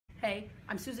Hey,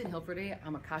 I'm Susan Hilferty.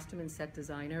 I'm a costume and set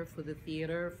designer for the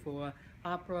theater, for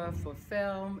opera, for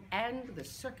film, and the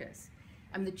circus.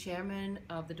 I'm the chairman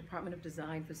of the Department of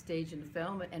Design for Stage and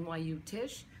Film at NYU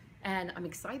Tisch, and I'm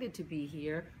excited to be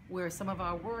here where some of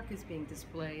our work is being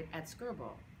displayed at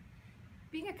Skirball.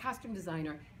 Being a costume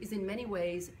designer is in many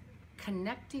ways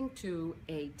connecting to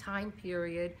a time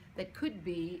period that could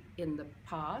be in the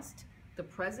past, the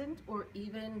present, or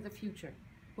even the future.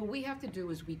 What we have to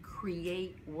do is we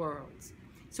create worlds.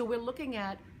 So we're looking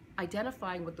at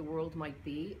identifying what the world might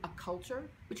be, a culture,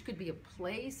 which could be a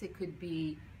place, it could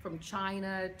be from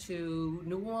China to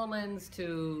New Orleans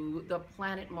to the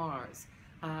planet Mars.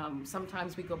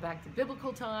 Sometimes we go back to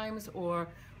biblical times, or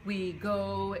we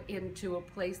go into a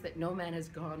place that no man has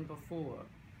gone before.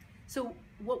 So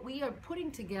what we are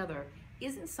putting together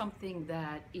isn't something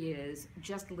that is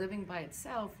just living by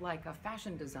itself like a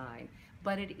fashion design,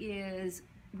 but it is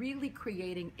really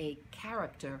creating a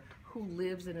character who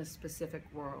lives in a specific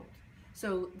world.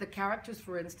 So the characters,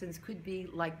 for instance, could be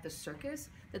like the circus,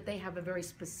 that they have a very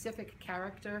specific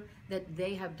character that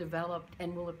they have developed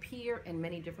and will appear in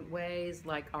many different ways,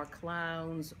 like our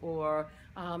clowns or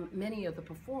many of the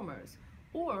performers.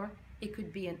 Or it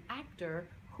could be an actor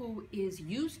who is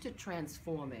used to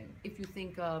transforming. If you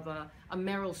think of a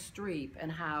Meryl Streep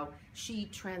and how she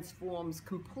transforms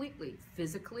completely,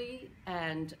 physically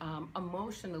and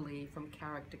emotionally from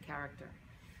character to character.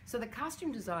 So the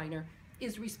costume designer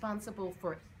is responsible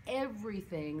for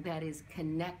everything that is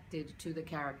connected to the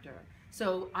character.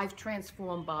 So I've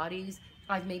transformed bodies,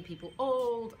 I've made people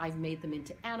old, I've made them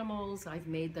into animals, I've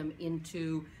made them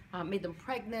into, made them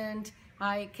pregnant.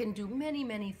 I can do many,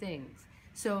 many things.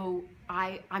 So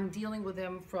I'm dealing with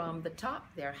them from the top,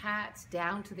 their hats,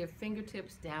 down to their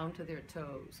fingertips, down to their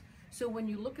toes. So when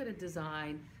you look at a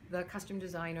design, the costume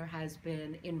designer has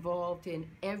been involved in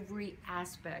every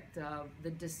aspect of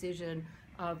the decision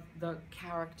of the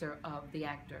character of the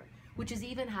actor, which is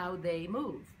even how they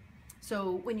move.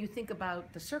 So when you think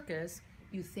about the circus,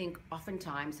 you think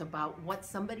oftentimes about what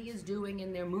somebody is doing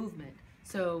in their movement.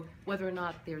 So whether or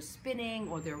not they're spinning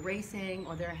or they're racing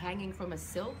or they're hanging from a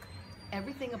silk,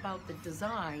 everything about the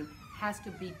design has to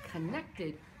be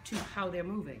connected to how they're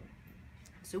moving.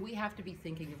 So we have to be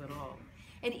thinking of it all.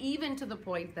 And even to the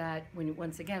point that,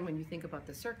 once again, when you think about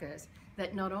the circus,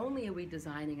 that not only are we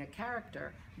designing a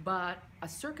character, but a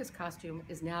circus costume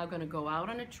is now going to go out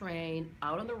on a train,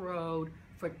 out on the road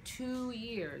for 2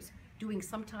 years, doing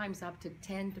sometimes up to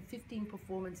 10 to 15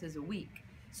 performances a week.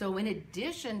 So in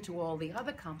addition to all the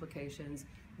other complications,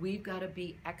 we've got to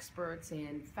be experts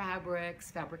in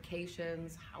fabrics,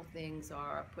 fabrications, how things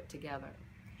are put together.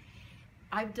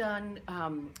 I've done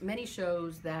many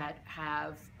shows that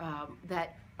have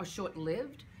that are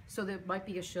short-lived. So there might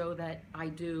be a show that I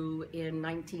do in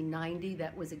 1990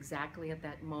 that was exactly at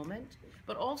that moment.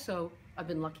 But also, I've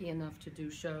been lucky enough to do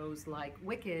shows like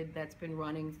Wicked that's been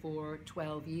running for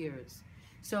 12 years.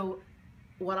 So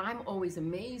what I'm always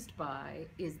amazed by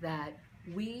is that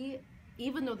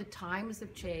even though the times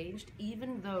have changed,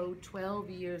 even though 12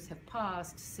 years have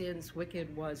passed since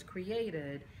Wicked was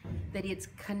created, that it's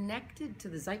connected to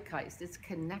the zeitgeist, it's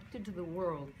connected to the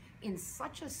world in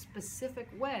such a specific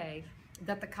way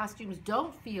that the costumes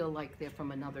don't feel like they're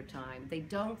from another time. They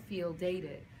don't feel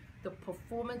dated. The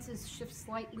performances shift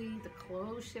slightly, the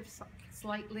clothes shift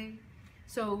slightly.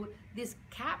 So this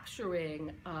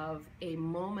capturing of a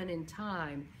moment in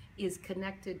time is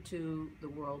connected to the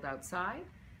world outside,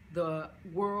 the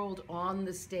world on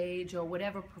the stage, or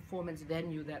whatever performance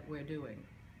venue that we're doing.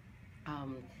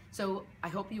 So I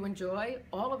hope you enjoy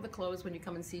all of the clothes when you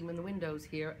come and see them in the windows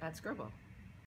here at Skirball.